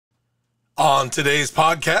On today's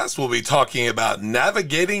podcast, we'll be talking about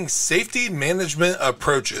navigating safety management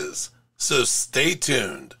approaches. So stay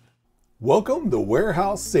tuned. Welcome to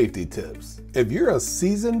Warehouse Safety Tips. If you're a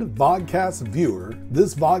seasoned vodcast viewer,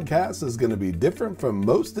 this vodcast is going to be different from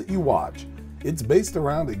most that you watch. It's based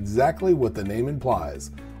around exactly what the name implies,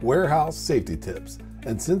 warehouse safety tips.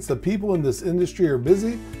 And since the people in this industry are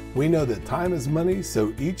busy, we know that time is money,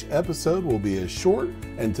 so each episode will be as short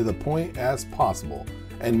and to the point as possible.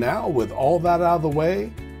 And now, with all that out of the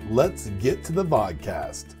way, let's get to the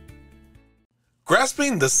vodcast.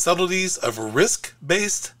 Grasping the subtleties of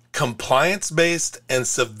risk-based, compliance-based, and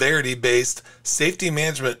severity-based safety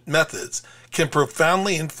management methods can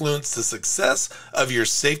profoundly influence the success of your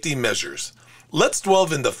safety measures. Let's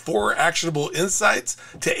delve into 4 actionable insights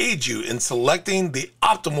to aid you in selecting the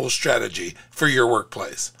optimal strategy for your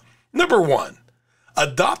workplace. Number 1,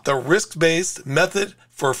 adopt a risk-based method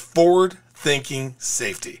for forward-thinking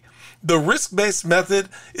safety. The risk-based method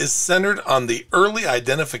is centered on the early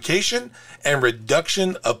identification and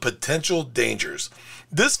reduction of potential dangers.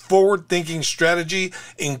 This forward-thinking strategy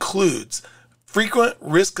includes frequent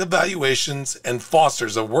risk evaluations and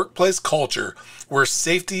fosters a workplace culture where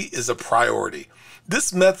safety is a priority.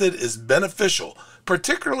 This method is beneficial,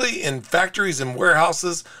 particularly in factories and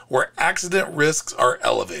warehouses where accident risks are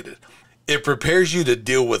elevated. It prepares you to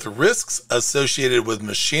deal with risks associated with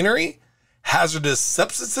machinery, hazardous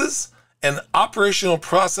substances, and operational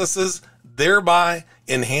processes, thereby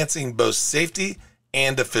enhancing both safety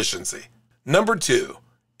and efficiency. Number 2,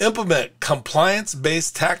 implement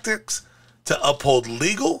compliance-based tactics to uphold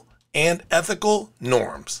legal and ethical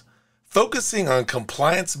norms. Focusing on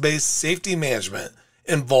compliance-based safety management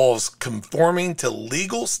involves conforming to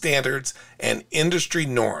legal standards and industry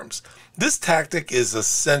norms. This tactic is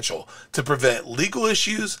essential to prevent legal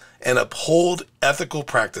issues and uphold ethical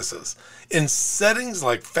practices. In settings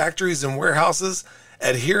like factories and warehouses,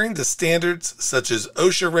 adhering to standards such as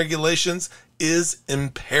OSHA regulations is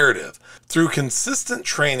imperative. Through consistent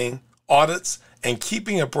training, audits, and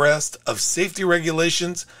keeping abreast of safety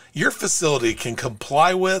regulations, your facility can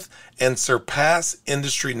comply with and surpass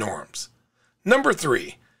industry norms. Number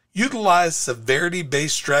 3, utilize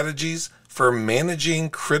severity-based strategies for managing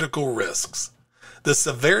critical risks. The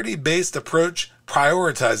severity-based approach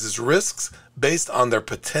prioritizes risks based on their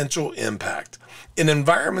potential impact. In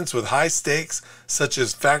environments with high stakes, such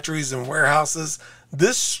as factories and warehouses,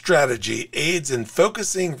 this strategy aids in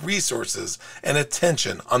focusing resources and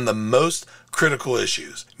attention on the most critical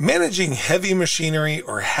issues. Managing heavy machinery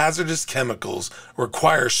or hazardous chemicals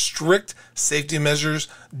requires strict safety measures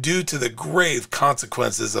due to the grave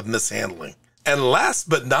consequences of mishandling. And last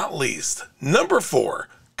but not least, number 4,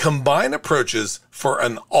 combine approaches for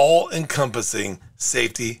an all-encompassing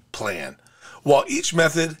safety plan. While each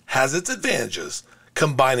method has its advantages,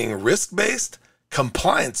 combining risk-based,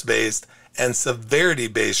 compliance-based, and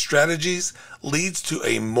severity-based strategies leads to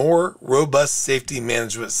a more robust safety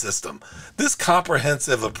management system. This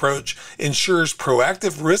comprehensive approach ensures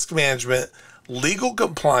proactive risk management, legal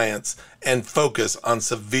compliance, and focus on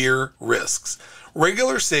severe risks.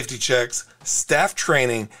 Regular safety checks, staff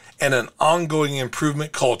training, and an ongoing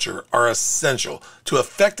improvement culture are essential to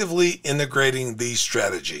effectively integrating these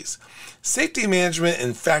strategies. Safety management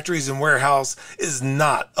in factories and warehouse is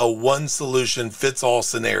not a one-solution-fits-all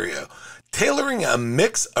scenario. Tailoring a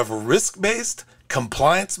mix of risk-based,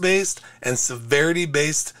 compliance-based, and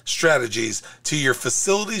severity-based strategies to your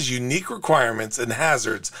facility's unique requirements and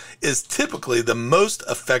hazards is typically the most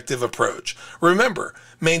effective approach. Remember,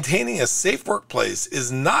 maintaining a safe workplace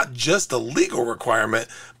is not just a legal requirement,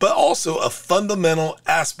 but also a fundamental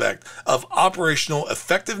aspect of operational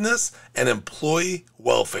effectiveness and employee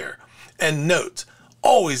welfare. And note,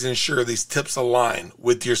 always ensure these tips align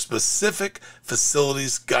with your specific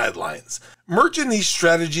facility's guidelines. Merging these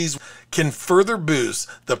strategies can further boost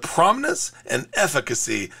the prominence and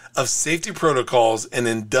efficacy of safety protocols in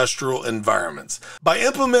industrial environments. By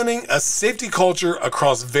implementing a safety culture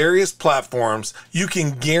across various platforms, you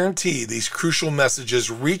can guarantee these crucial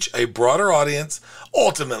messages reach a broader audience,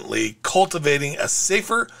 ultimately cultivating a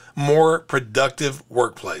safer, more productive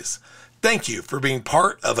workplace. Thank you for being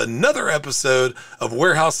part of another episode of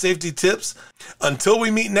Warehouse Safety Tips. Until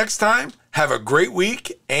we meet next time, have a great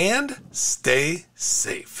week and stay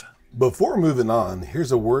safe. Before moving on,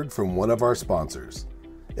 here's a word from one of our sponsors.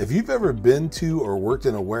 If you've ever been to or worked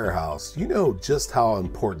in a warehouse, you know just how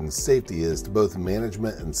important safety is to both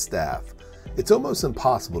management and staff. It's almost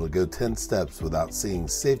impossible to go 10 steps without seeing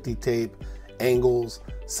safety tape, angles,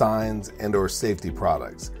 signs, and/or safety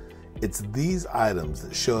products. It's these items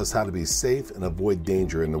that show us how to be safe and avoid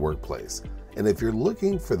danger in the workplace. And if you're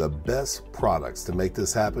looking for the best products to make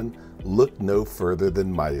this happen, look no further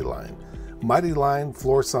than Mighty Line. Mighty Line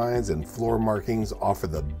floor signs and floor markings offer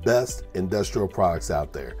the best industrial products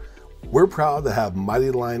out there. We're proud to have Mighty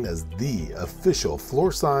Line as the official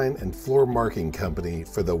floor sign and floor marking company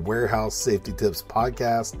for the Warehouse Safety Tips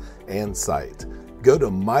podcast and site. Go to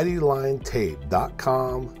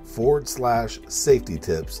mightylinetape.com/safety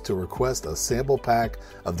tips to request a sample pack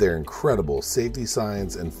of their incredible safety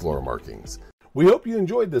signs and floor markings. We hope you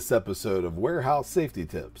enjoyed this episode of Warehouse Safety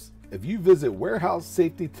Tips. If you visit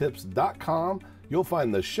warehousesafetytips.com, you'll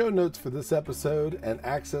find the show notes for this episode and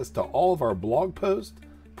access to all of our blog posts,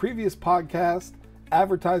 previous podcasts,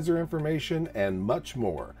 advertiser information, and much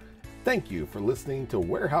more. Thank you for listening to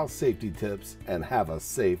Warehouse Safety Tips and have a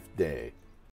safe day.